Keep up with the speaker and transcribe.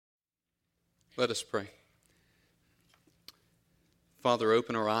Let us pray. Father,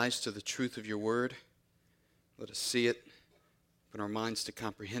 open our eyes to the truth of your word. Let us see it. Open our minds to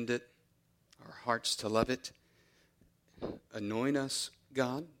comprehend it, our hearts to love it. Anoint us,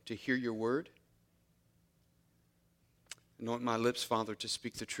 God, to hear your word. Anoint my lips, Father, to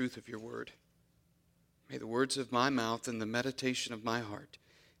speak the truth of your word. May the words of my mouth and the meditation of my heart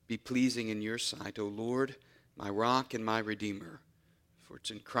be pleasing in your sight, O Lord, my rock and my redeemer. For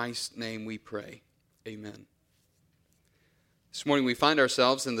it's in Christ's name we pray. Amen. This morning we find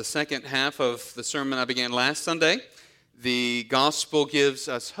ourselves in the second half of the sermon I began last Sunday. The gospel gives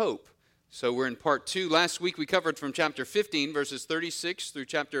us hope. So we're in part 2. Last week we covered from chapter 15, verses 36 through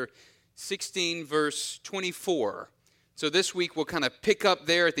chapter 16, verse 24. So this week we'll kind of pick up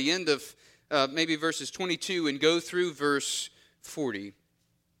there at the end of maybe verses 22 and go through verse 40.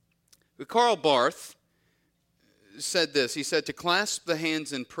 But Karl Barth said this. He said, "To clasp the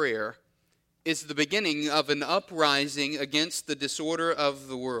hands in prayer is the beginning of an uprising against the disorder of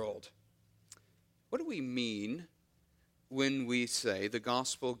the world." What do we mean when we say the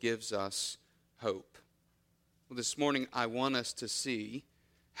gospel gives us hope? Well, this morning I want us to see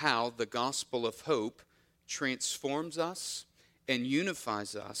how the gospel of hope transforms us and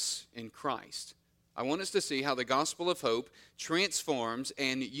unifies us in Christ. I want us to see how the gospel of hope transforms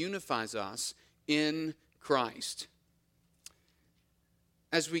and unifies us in Christ.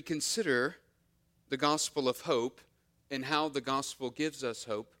 As we consider the gospel of hope and how the gospel gives us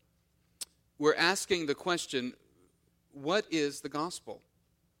hope, we're asking the question, what is the gospel?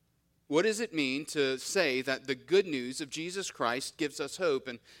 What does it mean to say that the good news of Jesus Christ gives us hope?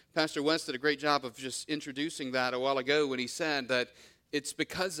 And Pastor West did a great job of just introducing that a while ago when he said that it's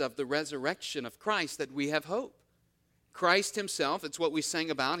because of the resurrection of Christ that we have hope. Christ himself, it's what we sang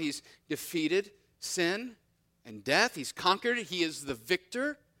about, he's defeated sin and death. He's conquered it. He is the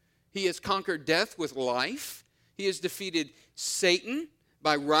victor. He has conquered death with life. He has defeated Satan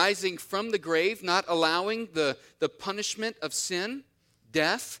by rising from the grave, not allowing the punishment of sin,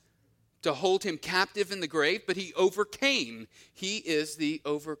 death, to hold him captive in the grave, but he overcame. He is the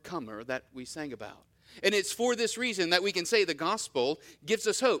overcomer that we sang about. And it's for this reason that we can say the gospel gives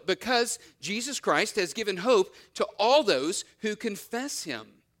us hope, because Jesus Christ has given hope to all those who confess him,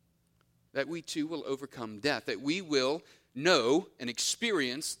 that we too will overcome death, that we will know and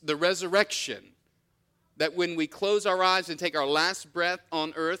experience the resurrection, that when we close our eyes and take our last breath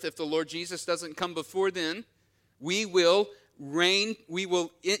on earth, if the Lord Jesus doesn't come before then, we will reign, we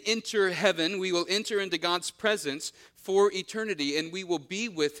will enter heaven, we will enter into God's presence for eternity, and we will be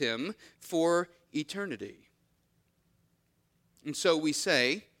with him for eternity. And so we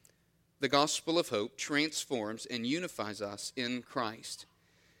say the gospel of hope transforms and unifies us in Christ.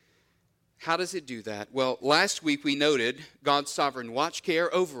 How does it do that? Well, last week we noted God's sovereign watch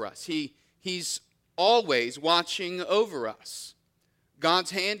care over us. He's always watching over us. God's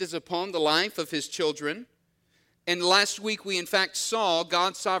hand is upon the life of his children. And last week we in fact saw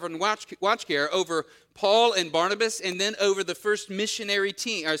God's sovereign watch care over Paul and Barnabas, and then over the first missionary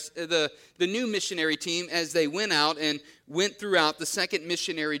team, or the new missionary team, as they went out and went throughout the second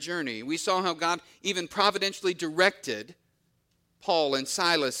missionary journey. We saw how God even providentially directed Paul and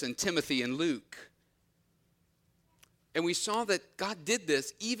Silas and Timothy and Luke. And we saw that God did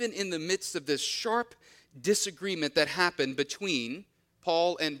this even in the midst of this sharp disagreement that happened between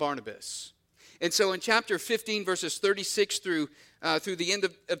Paul and Barnabas. And so in chapter 15, verses 36 through the end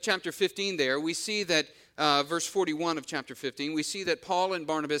of chapter 15 there, we see that, verse 41 of chapter 15, we see that Paul and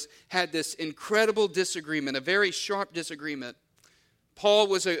Barnabas had this incredible disagreement, a very sharp disagreement. Paul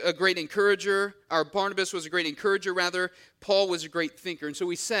was a great encourager, or Barnabas was a great encourager rather. Paul was a great thinker. And so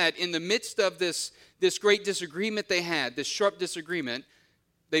we said, in the midst of this great disagreement they had, this sharp disagreement,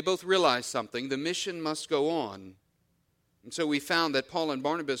 they both realized something: the mission must go on. And so we found that Paul and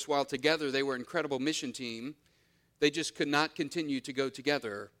Barnabas, while together they were an incredible mission team, they just could not continue to go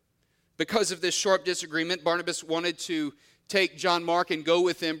together. Because of this sharp disagreement, Barnabas wanted to take John Mark and go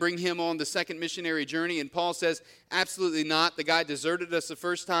with him, bring him on the second missionary journey. And Paul says, absolutely not. The guy deserted us the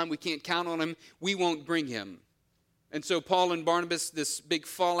first time. We can't count on him. We won't bring him. And so Paul and Barnabas, this big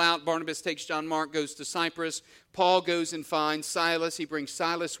fallout. Barnabas takes John Mark, goes to Cyprus. Paul goes and finds Silas. He brings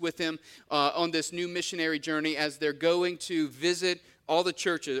Silas with him on this new missionary journey as they're going to visit all the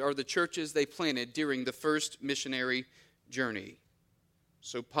churches, or the churches they planted during the first missionary journey.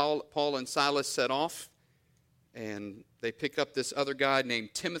 So Paul and Silas set off, and they pick up this other guy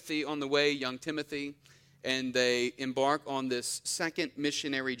named Timothy on the way, young Timothy, and they embark on this second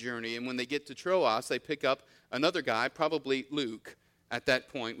missionary journey. And when they get to Troas, they pick up another guy, probably Luke, at that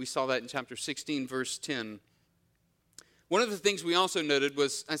point. We saw that in chapter 16, verse 10. One of the things we also noted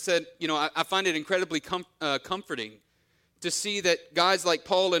was, I said, I find it incredibly comforting to see that guys like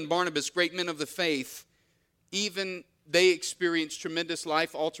Paul and Barnabas, great men of the faith, even they experienced tremendous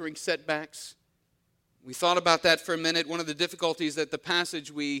life-altering setbacks. We thought about that for a minute. One of the difficulties that the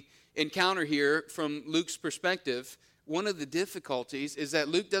passage we encounter here from Luke's perspective, one of the difficulties is that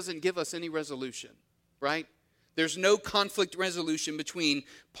Luke doesn't give us any resolution, right? There's no conflict resolution between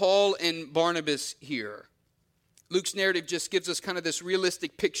Paul and Barnabas here. Luke's narrative just gives us kind of this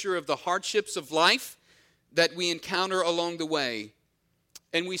realistic picture of the hardships of life that we encounter along the way.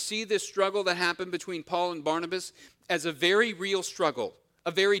 And we see this struggle that happened between Paul and Barnabas as a very real struggle,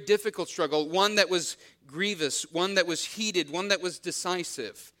 a very difficult struggle, one that was grievous, one that was heated, one that was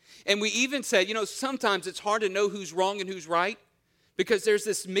decisive. And we even said, sometimes it's hard to know who's wrong and who's right because there's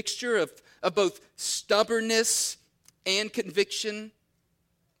this mixture of both stubbornness and conviction.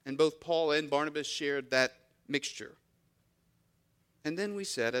 And both Paul and Barnabas shared that mixture. And then we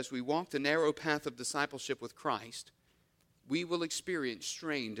said, as we walk the narrow path of discipleship with Christ, we will experience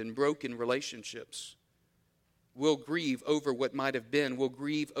strained and broken relationships. We'll grieve over what might have been. We'll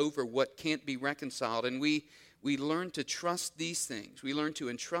grieve over what can't be reconciled. And we learn to trust these things. We learn to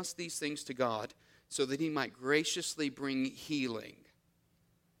entrust these things to God so that He might graciously bring healing.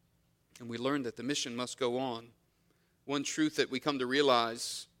 And we learn that the mission must go on. One truth that we come to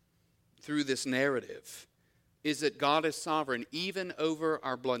realize through this narrative is that God is sovereign even over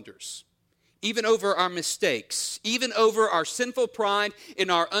our blunders, even over our mistakes, even over our sinful pride and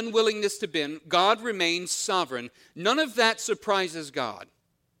our unwillingness to bend. God remains sovereign. None of that surprises God,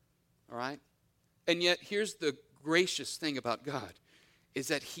 all right? And yet, here's the gracious thing about God, is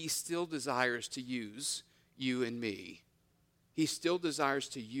that He still desires to use you and me. He still desires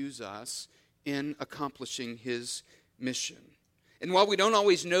to use us in accomplishing His mission. And while we don't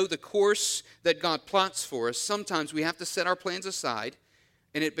always know the course that God plots for us, sometimes we have to set our plans aside,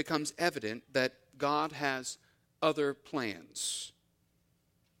 and it becomes evident that God has other plans.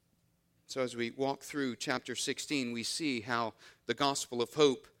 So as we walk through chapter 16, we see how the gospel of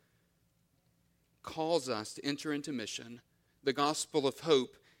hope calls us to enter into mission. The gospel of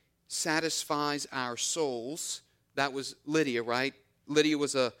hope satisfies our souls. That was Lydia, right? Lydia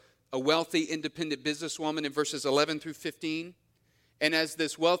was a wealthy, independent businesswoman in verses 11 through 15. And as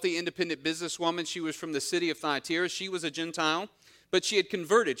this wealthy, independent businesswoman, she was from the city of Thyatira. She was a Gentile, but she had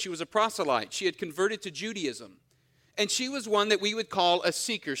converted. She was a proselyte. She had converted to Judaism. And she was one that we would call a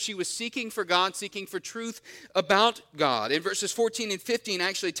seeker. She was seeking for God, seeking for truth about God. In verses 14 and 15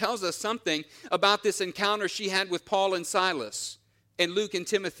 actually tells us something about this encounter she had with Paul and Silas and Luke and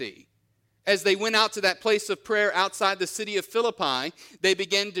Timothy. As they went out to that place of prayer outside the city of Philippi, they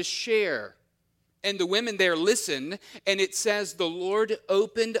began to share. And the women there listened, and it says the Lord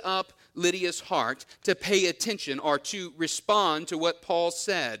opened up Lydia's heart to pay attention or to respond to what Paul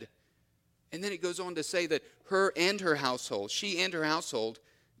said. And then it goes on to say that her and her household, she and her household,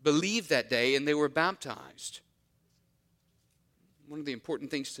 believed that day and they were baptized. One of the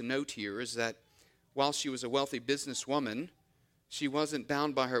important things to note here is that while she was a wealthy businesswoman, she wasn't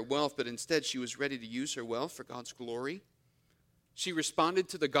bound by her wealth, but instead she was ready to use her wealth for God's glory. She responded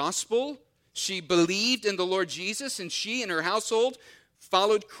to the gospel. She believed in the Lord Jesus, and she and her household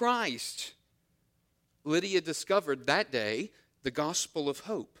followed Christ. Lydia discovered that day the gospel of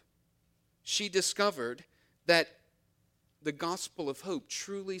hope. She discovered that the gospel of hope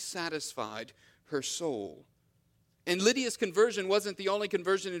truly satisfied her soul. And Lydia's conversion wasn't the only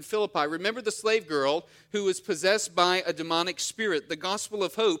conversion in Philippi. Remember the slave girl who was possessed by a demonic spirit. The gospel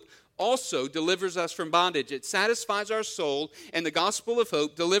of hope also delivers us from bondage. It satisfies our soul, and the gospel of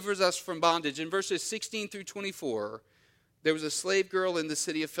hope delivers us from bondage. In verses 16 through 24, there was a slave girl in the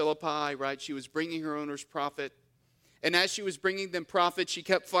city of Philippi, right? She was bringing her owner's profit. And as she was bringing them profit, she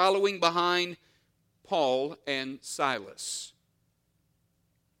kept following behind Paul and Silas.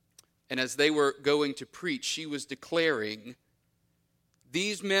 And as they were going to preach, she was declaring,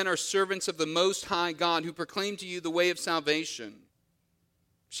 "These men are servants of the Most High God who proclaim to you the way of salvation."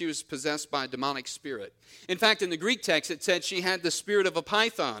 She was possessed by a demonic spirit. In fact, in the Greek text, it said she had the spirit of a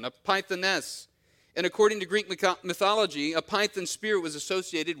python, a pythoness. And according to Greek mythology, a python spirit was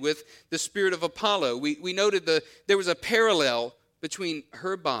associated with the spirit of Apollo. We noted there was a parallel between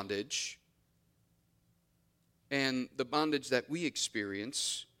her bondage and the bondage that we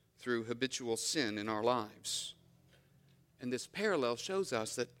experience through habitual sin in our lives. And this parallel shows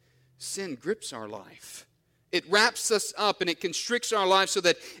us that sin grips our life. It wraps us up and it constricts our lives so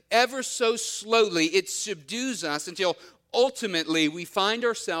that ever so slowly it subdues us until ultimately we find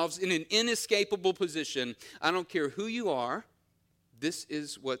ourselves in an inescapable position. I don't care who you are, this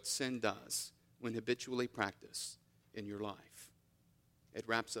is what sin does when habitually practiced. in your life. It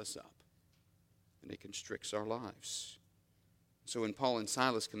wraps us up, and it constricts our lives. So when Paul and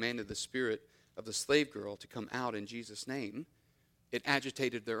Silas commanded the spirit of the slave girl to come out in Jesus' name, it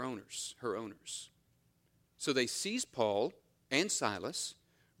agitated her owners. So they seized Paul and Silas,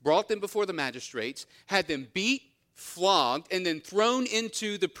 brought them before the magistrates, had them beat, flogged, and then thrown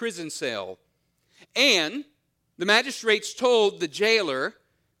into the prison cell. And the magistrates told the jailer,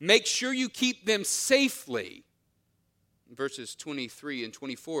 make sure you keep them safely. Verses 23 and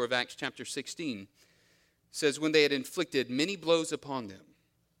 24 of Acts chapter 16 says, when they had inflicted many blows upon them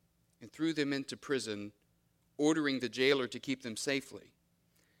and threw them into prison, ordering the jailer to keep them safely.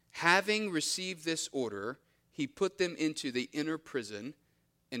 Having received this order, he put them into the inner prison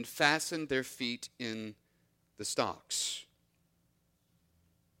and fastened their feet in the stocks.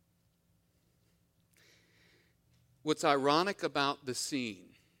 What's ironic about the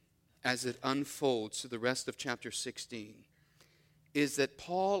scene as it unfolds to the rest of chapter 16 is that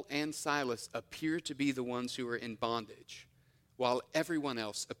Paul and Silas appear to be the ones who are in bondage, while everyone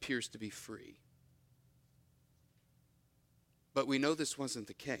else appears to be free. But we know this wasn't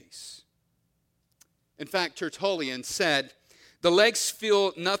the case. In fact, Tertullian said, the legs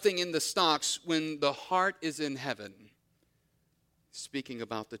feel nothing in the stocks when the heart is in heaven. Speaking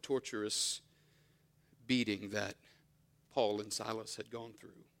about the torturous beating that Paul and Silas had gone through.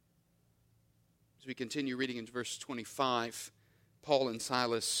 As we continue reading in verse 25, Paul and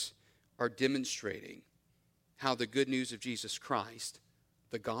Silas are demonstrating how the good news of Jesus Christ,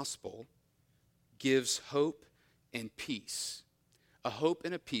 the gospel, gives hope and peace. A hope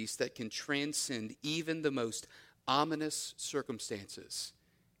and a peace that can transcend even the most ominous circumstances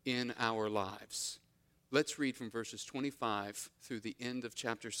in our lives. Let's read from verses 25 through the end of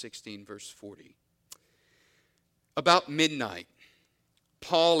chapter 16, verse 40. About midnight,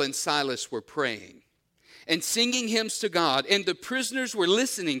 Paul and Silas were praying and singing hymns to God, and the prisoners were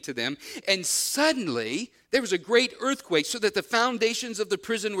listening to them, and suddenly there was a great earthquake, so that the foundations of the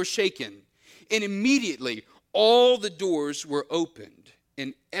prison were shaken, and immediately all the doors were opened,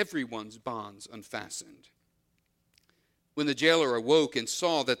 and everyone's bonds unfastened. When the jailer awoke and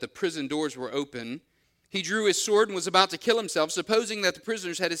saw that the prison doors were open, he drew his sword and was about to kill himself, supposing that the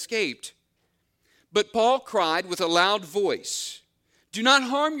prisoners had escaped. But Paul cried with a loud voice, "Do not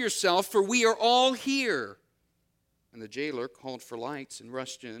harm yourself, for we are all here." And the jailer called for lights and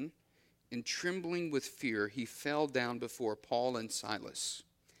rushed in, and trembling with fear, he fell down before Paul and Silas.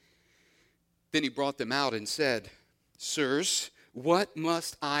 Then he brought them out and said, "Sirs, what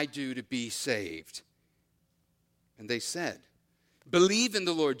must I do to be saved?" And they said, "Believe in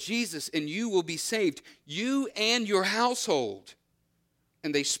the Lord Jesus, and you will be saved, you and your household."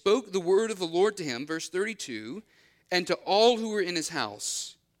 And they spoke the word of the Lord to him, verse 32, and to all who were in his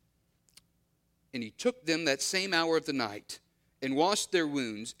house. And he took them that same hour of the night, and washed their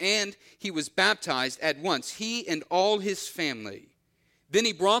wounds, and he was baptized at once, he and all his family. Then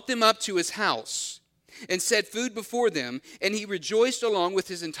he brought them up to his house, and set food before them, and he rejoiced along with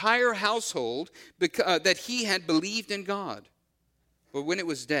his entire household that he had believed in God. But when it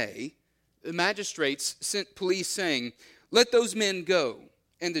was day, the magistrates sent police, saying, "Let those men go."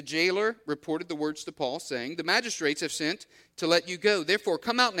 And the jailer reported the words to Paul, saying, "The magistrates have sent to let you go. Therefore,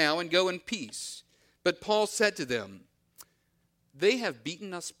 come out now and go in peace." But Paul said to them, "They have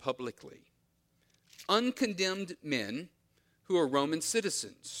beaten us publicly, uncondemned men who are Roman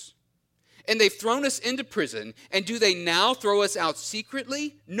citizens. And they've thrown us into prison. And do they now throw us out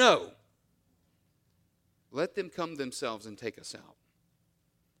secretly? No. Let them come themselves and take us out."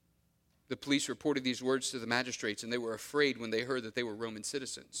 The police reported these words to the magistrates, and they were afraid when they heard that they were Roman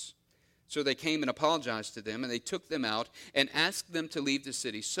citizens. So they came and apologized to them, and they took them out and asked them to leave the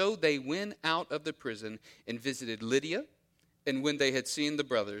city. So they went out of the prison and visited Lydia, and when they had seen the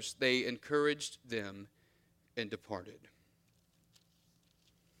brothers, they encouraged them and departed.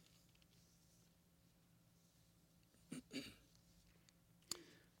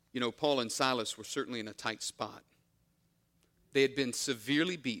 You know, Paul and Silas were certainly in a tight spot. They had been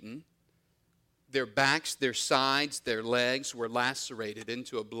severely beaten. Their backs, their sides, their legs were lacerated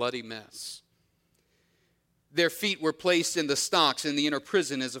into a bloody mess. Their feet were placed in the stocks in the inner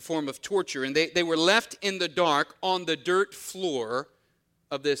prison as a form of torture, and they were left in the dark on the dirt floor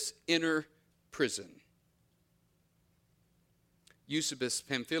of this inner prison. Eusebius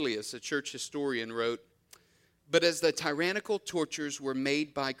Pamphilius, a church historian, wrote, "But as the tyrannical tortures were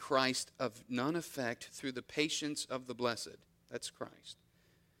made by Christ of none effect through the patience of the blessed," that's Christ,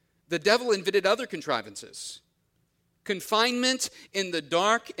 "the devil invented other contrivances. Confinement in the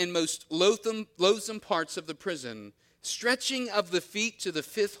dark and most loathsome parts of the prison, stretching of the feet to the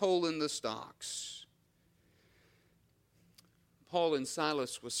fifth hole in the stocks. Paul and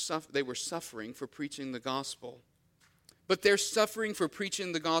Silas they were suffering for preaching the gospel. But their suffering for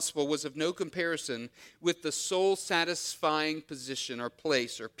preaching the gospel was of no comparison with the soul-satisfying position or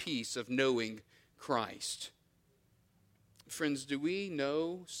place or peace of knowing Christ. Friends, do we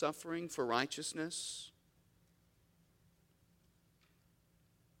know suffering for righteousness?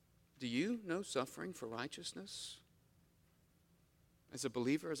 Do you know suffering for righteousness? As a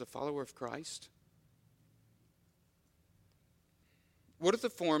believer, as a follower of Christ? What are the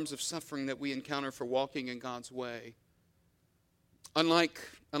forms of suffering that we encounter for walking in God's way?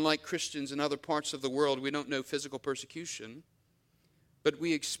 Unlike Christians in other parts of the world, we don't know physical persecution, but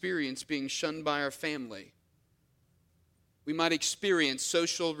we experience being shunned by our family. We might experience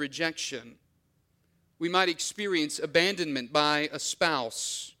social rejection. We might experience abandonment by a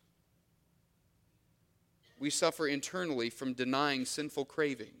spouse. We suffer internally from denying sinful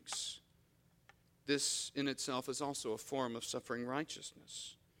cravings. This in itself is also a form of suffering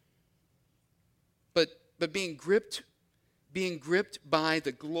righteousness. But being gripped by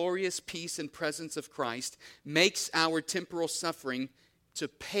the glorious peace and presence of Christ makes our temporal suffering to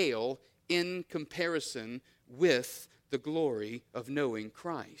pale in comparison with the glory of knowing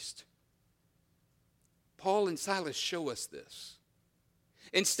Christ. Paul and Silas show us this.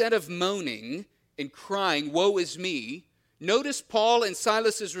 Instead of moaning and crying, "Woe is me," notice Paul and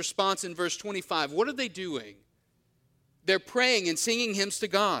Silas' response in verse 25. What are they doing? They're praying and singing hymns to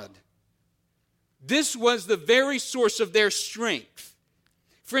God. This was the very source of their strength.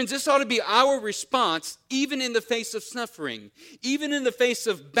 Friends, this ought to be our response even in the face of suffering, even in the face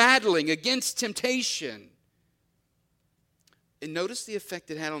of battling against temptation. And notice the effect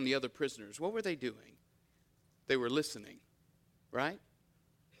it had on the other prisoners. What were they doing? They were listening, right?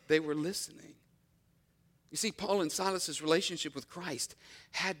 They were listening. You see, Paul and Silas' relationship with Christ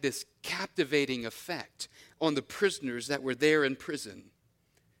had this captivating effect on the prisoners that were there in prison.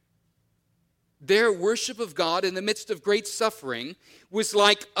 Their worship of God in the midst of great suffering was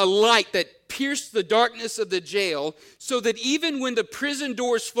like a light that pierced the darkness of the jail, so that even when the prison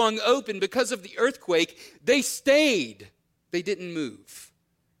doors flung open because of the earthquake, they stayed. They didn't move.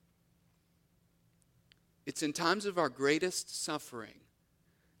 It's in times of our greatest suffering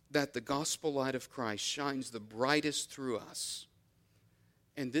that the gospel light of Christ shines the brightest through us.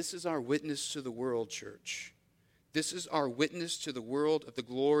 And this is our witness to the world, church. This is our witness to the world of the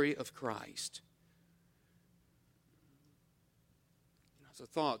glory of Christ. So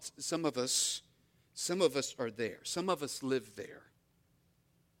thoughts, some of us are there. Some of us live there.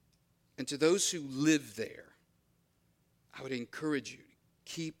 And to those who live there, I would encourage you,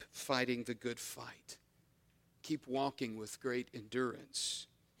 keep fighting the good fight. Keep walking with great endurance.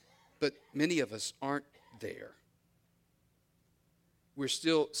 But many of us aren't there. We're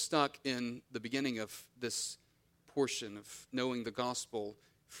still stuck in the beginning of this portion of knowing the gospel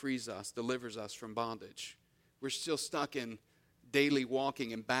frees us, delivers us from bondage. We're still stuck in daily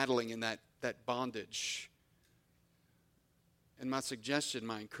walking and battling in that bondage. And my suggestion,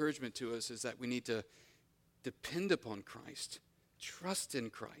 my encouragement to us is that we need to depend upon Christ, trust in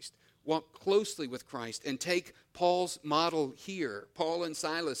Christ, walk closely with Christ, and take Paul's model here, Paul and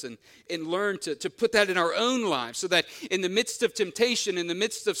Silas, and learn to put that in our own lives so that in the midst of temptation, in the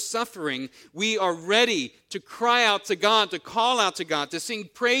midst of suffering, we are ready to cry out to God, to call out to God, to sing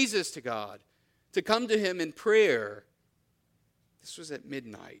praises to God, to come to Him in prayer. This was at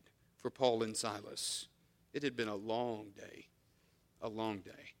midnight for Paul and Silas. It had been a long day, a long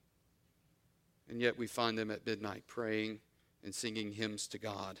day. And yet we find them at midnight praying and singing hymns to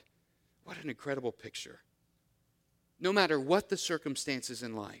God. What an incredible picture. No matter what the circumstances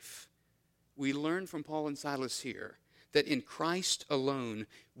in life, we learn from Paul and Silas here that in Christ alone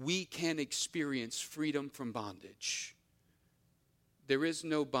we can experience freedom from bondage. There is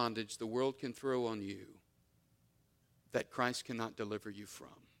no bondage the world can throw on you that Christ cannot deliver you from.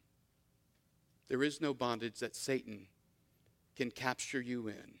 There is no bondage that Satan can capture you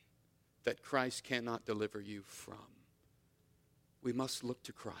in that Christ cannot deliver you from. We must look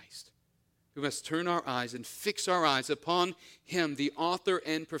to Christ. We must turn our eyes and fix our eyes upon Him, the author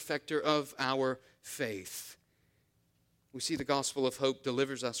and perfecter of our faith. We see the gospel of hope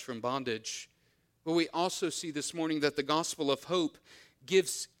delivers us from bondage, but we also see this morning that the gospel of hope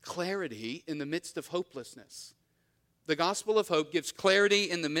gives clarity in the midst of hopelessness. The gospel of hope gives clarity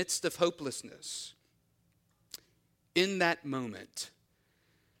in the midst of hopelessness. In that moment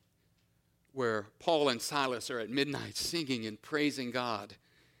where Paul and Silas are at midnight singing and praising God,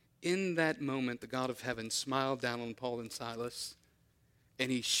 in that moment the God of heaven smiled down on Paul and Silas,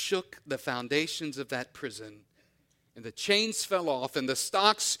 and He shook the foundations of that prison, and the chains fell off and the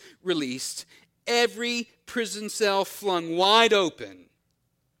stocks released, every prison cell flung wide open.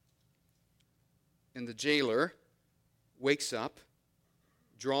 And the jailer wakes up,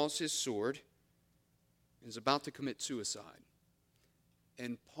 draws his sword, and is about to commit suicide.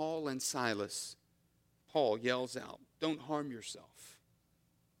 And Paul yells out, "Don't harm yourself."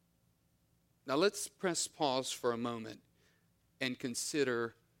 Now let's press pause for a moment and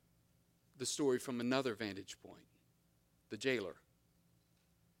consider the story from another vantage point. The jailer.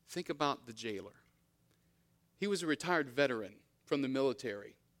 Think about the jailer. He was a retired veteran from the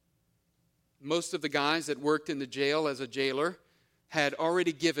military. Most of the guys that worked in the jail as a jailer had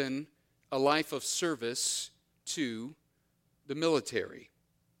already given a life of service to the military.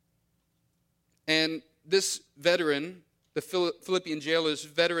 And this veteran, the Philippian jailer's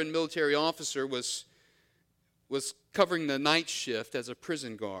veteran military officer, was covering the night shift as a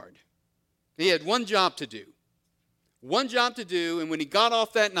prison guard. He had one job to do, and when he got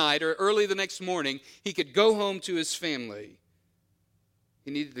off that night or early the next morning, he could go home to his family.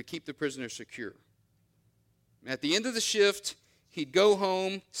 He needed to keep the prisoner secure. At the end of the shift, he'd go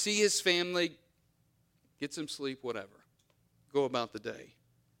home, see his family, get some sleep, whatever, go about the day.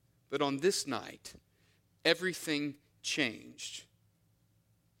 But on this night, everything changed.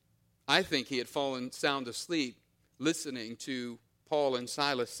 I think he had fallen sound asleep listening to Paul and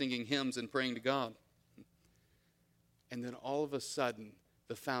Silas singing hymns and praying to God. And then all of a sudden,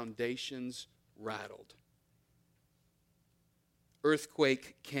 the foundations rattled.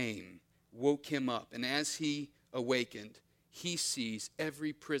 Earthquake came, woke him up, and as he awakened, he sees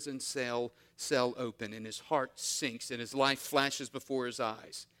every prison cell open, and his heart sinks, and his life flashes before his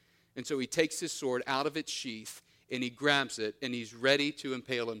eyes. And so he takes his sword out of its sheath, and he grabs it, and he's ready to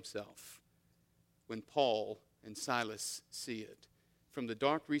impale himself. When Paul and Silas see it, from the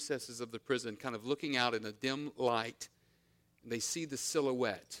dark recesses of the prison, kind of looking out in a dim light, they see the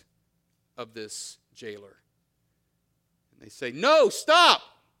silhouette of this jailer. And they say, "No, stop!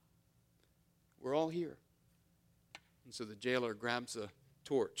 We're all here." And so the jailer grabs a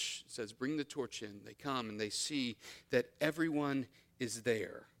torch, says, "Bring the torch in." They come and they see that everyone is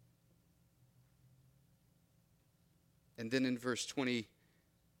there. And then in verse 29,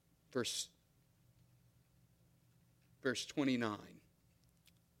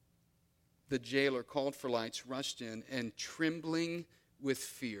 the jailer called for lights, rushed in, and trembling with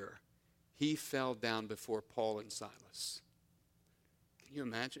fear, he fell down before Paul and Silas. Can you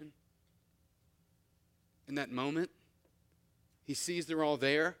imagine? In that moment, he sees they're all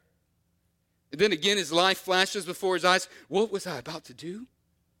there. And then again, his life flashes before his eyes. What was I about to do?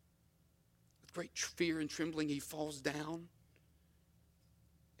 With great fear and trembling, he falls down.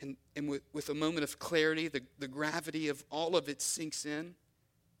 And with a moment of clarity, the gravity of all of it sinks in.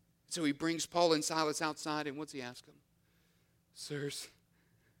 So he brings Paul and Silas outside, and what's he ask them? "Sirs,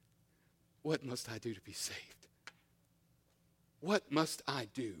 what must I do to be saved? What must I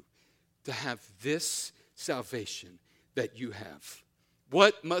do to have this salvation that you have?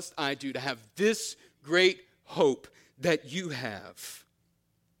 What must I do to have this great hope that you have?"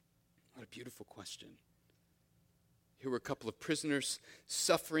 What a beautiful question. Here were a couple of prisoners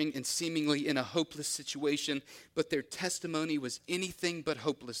suffering and seemingly in a hopeless situation, but their testimony was anything but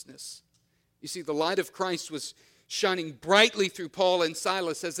hopelessness. You see, the light of Christ was shining brightly through Paul and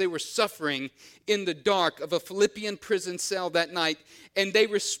Silas as they were suffering in the dark of a Philippian prison cell that night. And they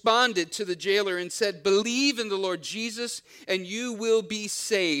responded to the jailer and said, "Believe in the Lord Jesus and you will be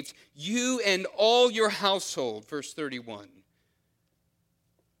saved, you and all your household." Verse 31.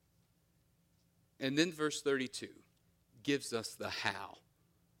 And then verse 32 gives us the how.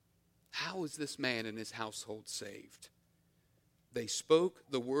 How is this man and his household saved? They spoke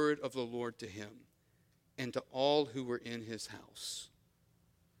the word of the Lord to him and to all who were in his house.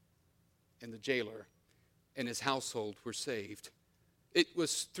 And the jailer and his household were saved. It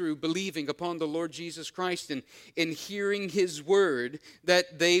was through believing upon the Lord Jesus Christ and in hearing his word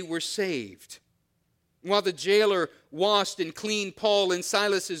that they were saved. While the jailer washed and cleaned Paul and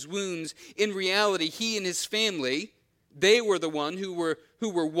Silas's wounds, in reality, he and his family, they were the one who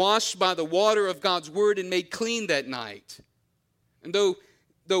were washed by the water of God's word and made clean that night. And though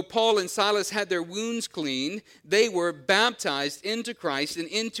Paul and Silas had their wounds cleaned, they were baptized into Christ and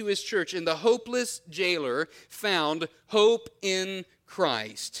into his church. And the hopeless jailer found hope in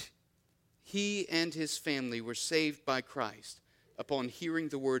Christ. He and his family were saved by Christ upon hearing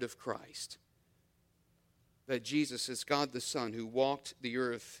the word of Christ. That Jesus is God the Son who walked the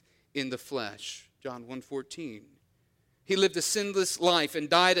earth in the flesh. John 1:14. He lived a sinless life and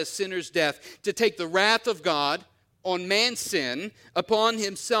died a sinner's death to take the wrath of God on man's sin upon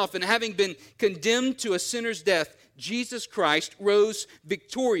himself. And having been condemned to a sinner's death, Jesus Christ rose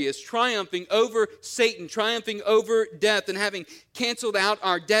victorious, triumphing over Satan, triumphing over death, and having canceled out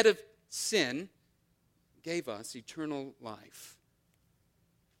our debt of sin, gave us eternal life.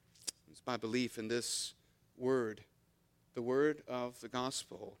 It's by belief in this word, the word of the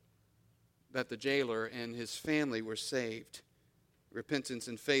gospel, that the jailer and his family were saved. Repentance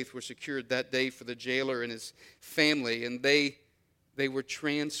and faith were secured that day for the jailer and his family, and they were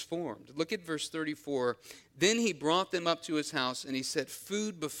transformed. Look at verse 34. Then he brought them up to his house, and he set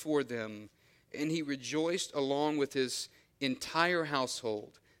food before them, and he rejoiced along with his entire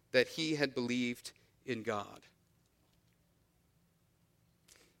household that he had believed in God.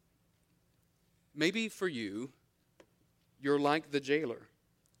 Maybe for you, you're like the jailer,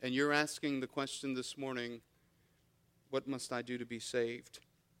 and you're asking the question this morning, what must I do to be saved?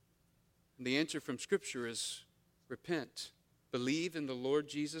 And the answer from Scripture is repent. Believe in the Lord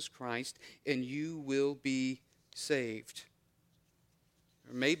Jesus Christ, and you will be saved.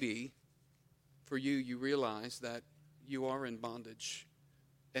 Or maybe, for you, you realize that you are in bondage.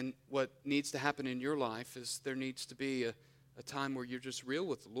 And what needs to happen in your life is there needs to be a time where you're just real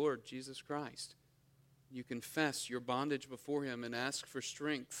with the Lord Jesus Christ. You confess your bondage before Him and ask for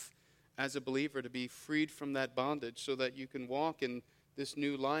strength as a believer to be freed from that bondage so that you can walk in this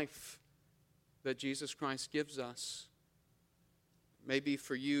new life that Jesus Christ gives us. Maybe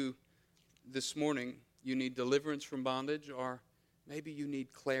for you this morning, you need deliverance from bondage, or maybe you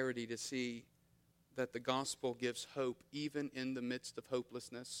need clarity to see that the gospel gives hope even in the midst of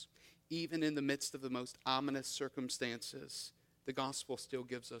hopelessness, even in the midst of the most ominous circumstances. The gospel still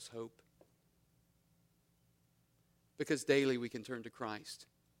gives us hope. Because daily we can turn to Christ.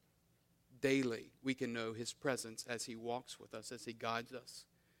 Daily we can know His presence as He walks with us, as He guides us.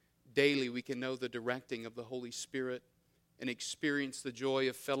 Daily we can know the directing of the Holy Spirit and experience the joy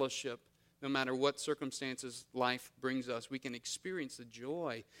of fellowship. No matter what circumstances life brings us, we can experience the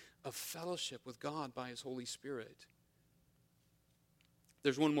joy of fellowship with God by His Holy Spirit.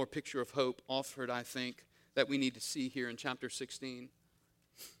 There's one more picture of hope offered, I think, that we need to see here in chapter 16.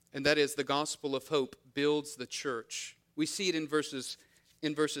 And that is the gospel of hope builds the church. We see it in verses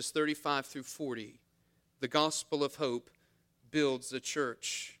 35 through 40. The gospel of hope builds the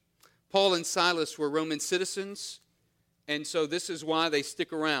church. Paul and Silas were Roman citizens, and so this is why they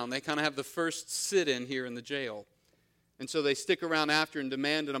stick around. They kind of have the first sit-in here in the jail. And so they stick around after and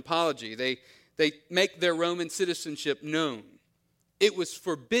demand an apology. They make their Roman citizenship known. It was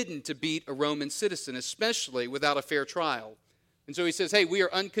forbidden to beat a Roman citizen, especially without a fair trial. And so he says, hey, we are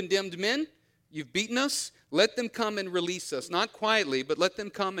uncondemned men. You've beaten us. Let them come and release us. Not quietly, but let them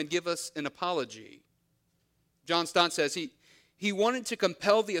come and give us an apology. John Stott says he wanted to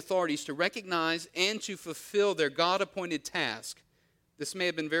compel the authorities to recognize and to fulfill their God-appointed task. This may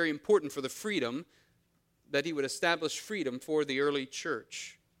have been very important for the freedom, that he would establish freedom for the early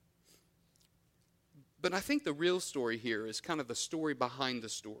church. But I think the real story here is kind of the story behind the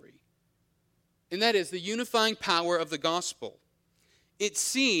story. And that is the unifying power of the gospel. It's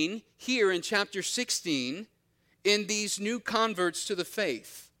seen here in chapter 16 in these new converts to the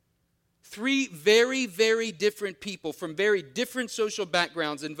faith. 3 very, very different people from very different social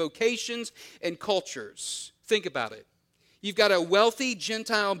backgrounds and vocations and cultures. Think about it. You've got a wealthy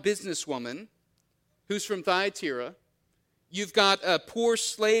Gentile businesswoman who's from Thyatira. You've got a poor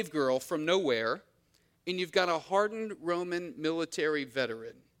slave girl from nowhere. And you've got a hardened Roman military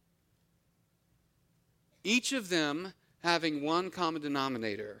veteran. Each of them having one common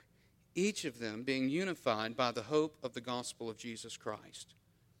denominator, each of them being unified by the hope of the gospel of Jesus Christ.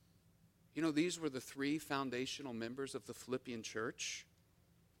 You know, these were the 3 foundational members of the Philippian church.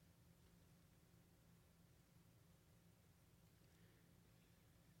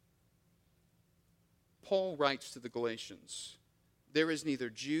 Paul writes to the Galatians, there is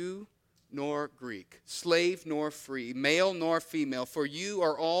neither Jew nor Greek, slave nor free, male nor female, for you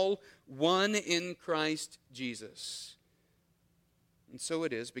are all one in Christ Jesus. And so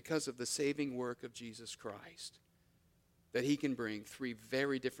it is because of the saving work of Jesus Christ that He can bring 3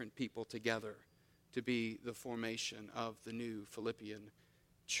 very different people together to be the formation of the new Philippian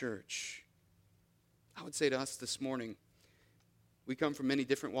church. I would say to us this morning, we come from many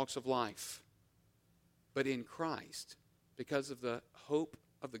different walks of life, but in Christ, because of the hope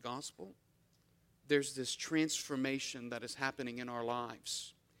of the gospel, there's this transformation that is happening in our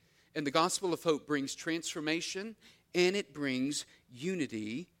lives. And the gospel of hope brings transformation, and it brings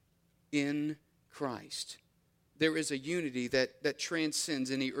unity in Christ. There is a unity that transcends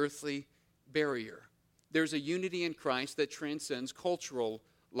any earthly barrier. There's a unity in Christ that transcends cultural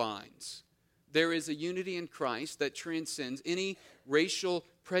lines. There is a unity in Christ that transcends any racial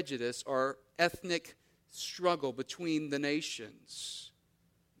prejudice or ethnic struggle between the nations,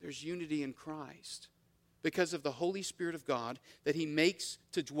 there's unity in Christ because of the Holy Spirit of God that he makes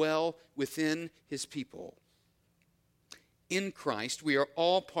to dwell within his people. In Christ, we are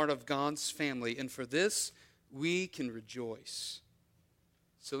all part of God's family, and for this, we can rejoice.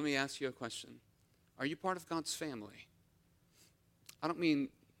 So let me ask you a question. Are you part of God's family? I don't mean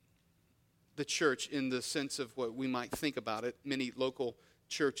the church in the sense of what we might think about it. Many local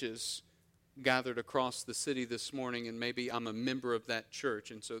churches gathered across the city this morning, and maybe I'm a member of that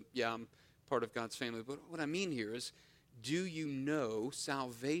church, and so, yeah, I'm part of God's family. But what I mean here is, do you know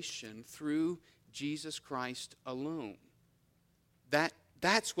salvation through Jesus Christ alone?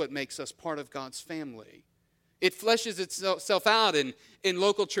 That's what makes us part of God's family. It fleshes itself out in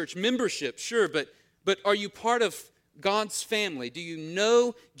local church membership, sure, but are you part of God's family? Do you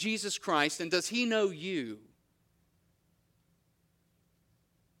know Jesus Christ, and does he know you?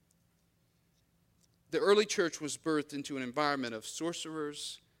 The early church was birthed into an environment of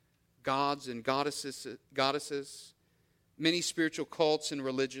sorcerers, gods and goddesses, many spiritual cults and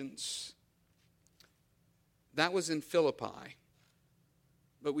religions. That was in Philippi.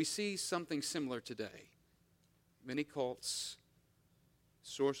 But we see something similar today. Many cults,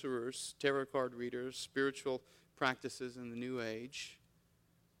 sorcerers, tarot card readers, spiritual practices in the New Age.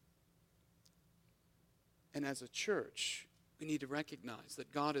 And as a church, we need to recognize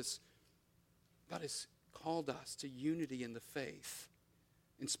that God has called us to unity in the faith.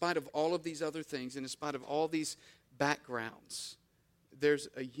 In spite of all of these other things, and in spite of all these backgrounds, there's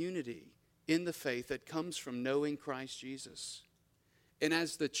a unity in the faith that comes from knowing Christ Jesus. And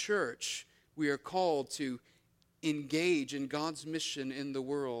as the church, we are called to engage in God's mission in the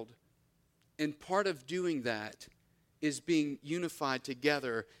world. And part of doing that is being unified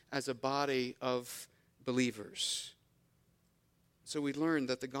together as a body of believers. So we learn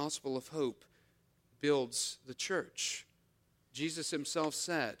that the gospel of hope builds the church. Jesus himself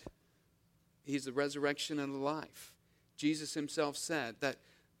said, he's the resurrection and the life. Jesus himself said that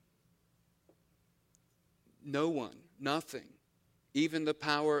no one, nothing, even the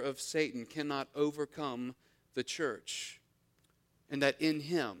power of Satan cannot overcome the church. And that in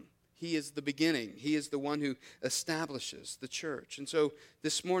him, he is the beginning. He is the one who establishes the church. And so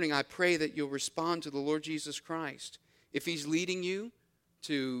this morning, I pray that you'll respond to the Lord Jesus Christ. If he's leading you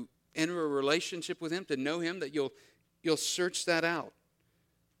to enter a relationship with him, to know him, that you'll search that out.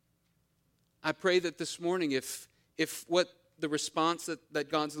 I pray that this morning, if what the response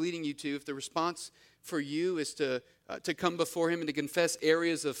that God's leading you to, if the response for you is to come before him and to confess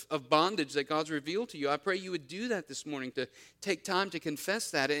areas of bondage that God's revealed to you, I pray you would do that this morning, to take time to confess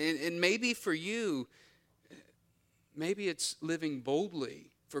that. And maybe for you, maybe it's living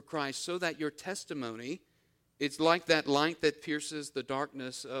boldly for Christ so that your testimony, it's like that light that pierces the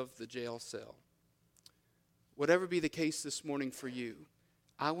darkness of the jail cell. Whatever be the case this morning for you,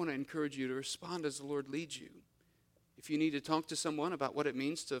 I want to encourage you to respond as the Lord leads you. If you need to talk to someone about what it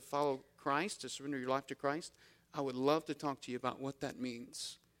means to follow Christ, to surrender your life to Christ, I would love to talk to you about what that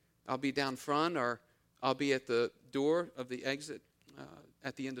means. I'll be down front, or I'll be at the door of the exit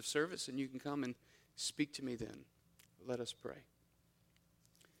at the end of service, and you can come and speak to me then. Let us pray.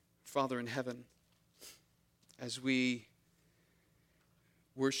 Father in heaven, as we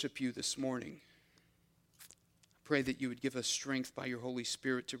worship you this morning, I pray that you would give us strength by your Holy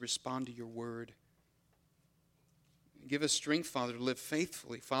Spirit to respond to your word. Give us strength, Father, to live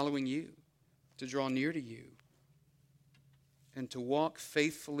faithfully, following you, to draw near to you, and to walk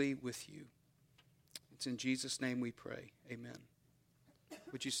faithfully with you. It's in Jesus' name we pray. Amen.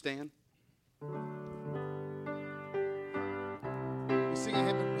 Would you stand? We sing a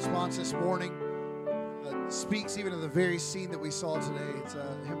hymn in response this morning that speaks even of the very scene that we saw today. It's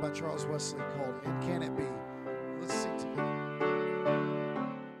a hymn by Charles Wesley called "And Can It Be?"